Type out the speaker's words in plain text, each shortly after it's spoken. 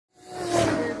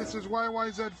This is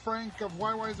YYZ Frank of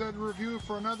YYZ Review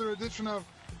for another edition of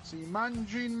Si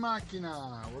Mangi in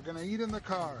Macchina. We're going to eat in the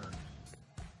car.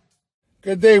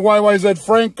 Good day, YYZ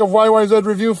Frank of YYZ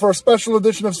Review for a special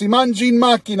edition of Si Mangi in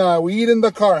Macchina. We eat in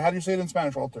the car. How do you say it in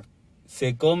Spanish, Walter?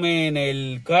 ¿Se come en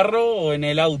el carro o en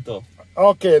el auto?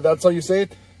 Okay, that's how you say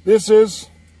it. This is...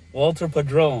 Walter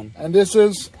Padrón. And this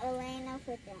is... Elena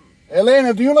Padrón.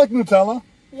 Elena, do you like Nutella?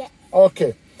 Yes.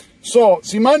 Okay. So,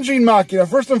 Si Mangi in Macchina.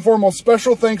 First and foremost,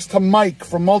 special thanks to Mike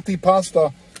from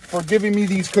Multipasta for giving me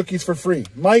these cookies for free.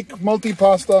 Mike,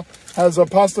 Multipasta, has a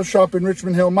pasta shop in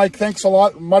Richmond Hill. Mike, thanks a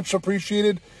lot. Much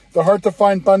appreciated. They're hard to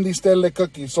find pan di stelle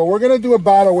cookies. So we're going to do a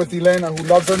battle with Elena, who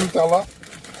loves her Nutella.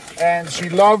 And she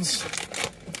loves...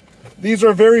 These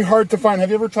are very hard to find. Have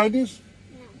you ever tried these?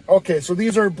 No. Okay, so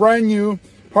these are brand new,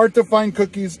 hard to find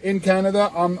cookies in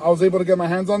Canada. I was able to get my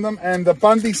hands on them. And the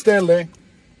pan di stelle...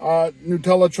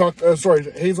 Nutella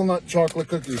chocolate, hazelnut chocolate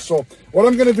cookies. So what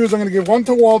I'm going to do is I'm going to give one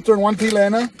to Walter and one to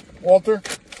Elena. Walter,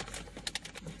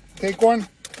 take one.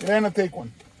 Elena, take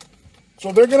one.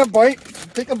 So they're going to bite.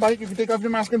 Take a bite. You can take off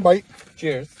your mask and bite.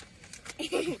 Cheers.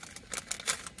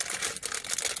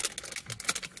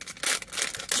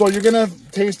 So you're going to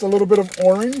taste a little bit of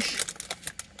orange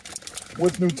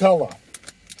with Nutella.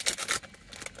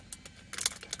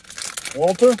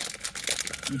 Walter,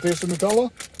 you taste the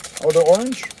Nutella? Oh, the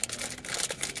orange?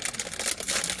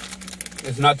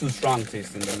 It's not too strong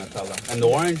tasting, the Nutella. And the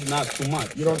orange, not too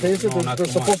much. You don't taste it? No, They're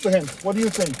supposed to hint. What do you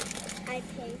think? I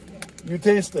taste it. You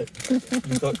taste it.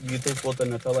 You taste both the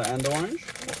Nutella and the orange?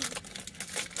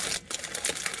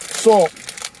 So,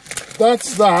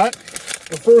 that's that.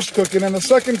 The first cookie. And then the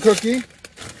second cookie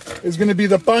is going to be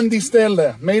the pan di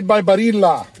stelle, made by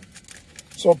Barilla.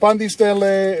 So, pan di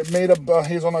stelle made a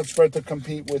hazelnut spread to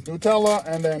compete with Nutella.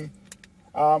 And then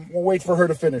we'll wait for her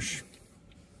to finish.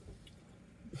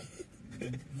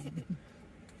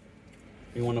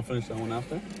 You want to finish that one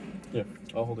after? Yeah,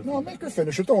 I'll hold it. No, make her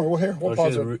finish it. Don't worry, we'll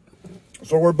pause it.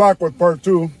 So we're back with part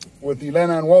two with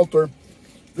Elena and Walter.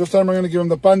 This time we're going to give them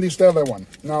the pan di stelle one.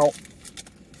 Now,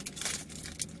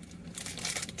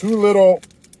 two little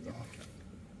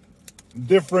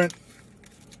different...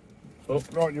 Oh,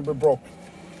 no, you've been broke.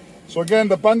 So again,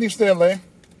 the pan di stelle,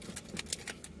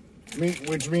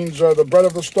 which means the bread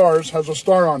of the stars, has a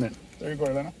star on it. There you go,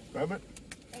 Elena. Grab it.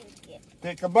 Thank you.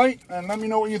 Take a bite and let me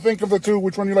know what you think of the two.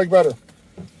 Which one you like better?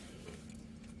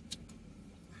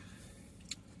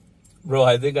 Bro,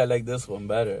 I think I like this one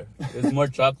better. It's more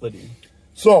chocolatey.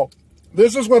 So,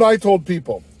 this is what I told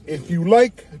people. If you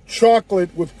like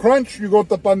chocolate with crunch, you go with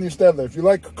the pan di stelle. If you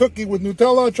like cookie with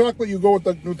Nutella chocolate, you go with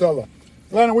the Nutella.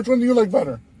 Elena, which one do you like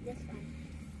better? This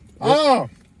one.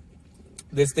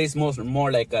 This tastes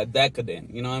more like a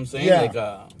decadent. You know what I'm saying? Yeah.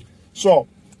 Like So,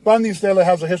 pan di stelle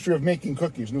has a history of making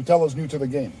cookies. Nutella's new to the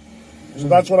game. So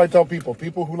that's what I tell people.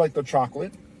 People who like the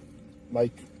chocolate,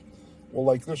 will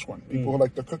like this one. People who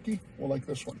like the cookie will like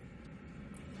this one.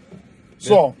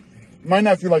 So, my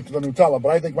nephew liked the Nutella, but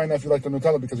I think my nephew liked the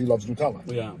Nutella because he loves Nutella.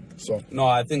 Yeah. So. No,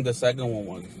 I think the second one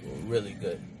was really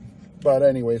good. But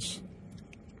anyways.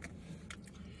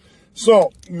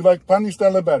 So, you like pan di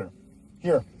stelle better.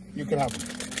 Here, you can have them.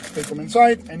 Take them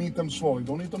inside and eat them slowly.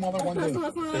 Don't eat them all at one day.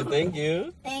 Say thank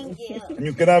you. Thank you. And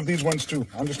you can have these ones too.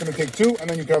 I'm just going to take two and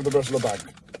then you can have the rest of the bag.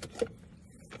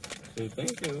 Say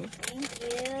thank you.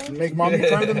 Thank you. Make mommy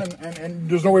try them and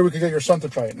there's no way we could get your son to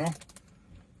try it, no?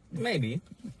 Maybe.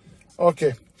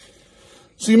 Okay.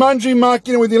 Si Mangi in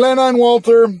Macchina with Elena and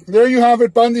Walter. There you have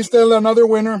it. Pan di stelle, another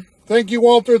winner. Thank you,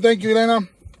 Walter. Thank you, Elena.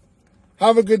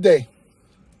 Have a good day.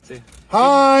 Sí.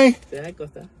 Hi. Say hi,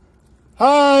 Costa.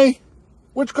 Hi.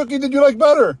 Which cookie did you like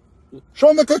better? Show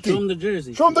him the cookie. Show him the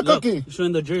jersey. Show him the Look, cookie. Show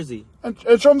him the jersey.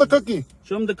 And show him the cookie.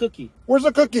 Show him the cookie. Where's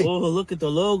the cookie? Oh, look at the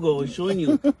logo. It's showing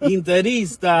you.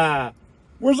 Interista.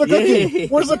 Where's the cookie? Yeah.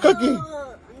 Where's the cookie?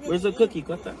 Where's the cookie,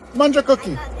 Costa? Manja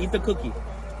cookie. Eat the cookie.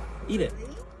 Eat it.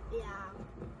 Yeah.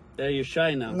 There, you're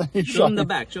shy now. You're Show him shy. the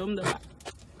back. Show him the back.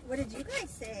 What did you guys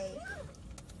say?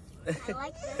 I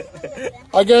like this.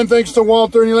 Again, thanks to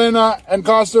Walter and Elena and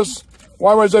Costas.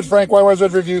 YYZ Frank,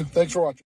 YYZ Review. Thanks for watching.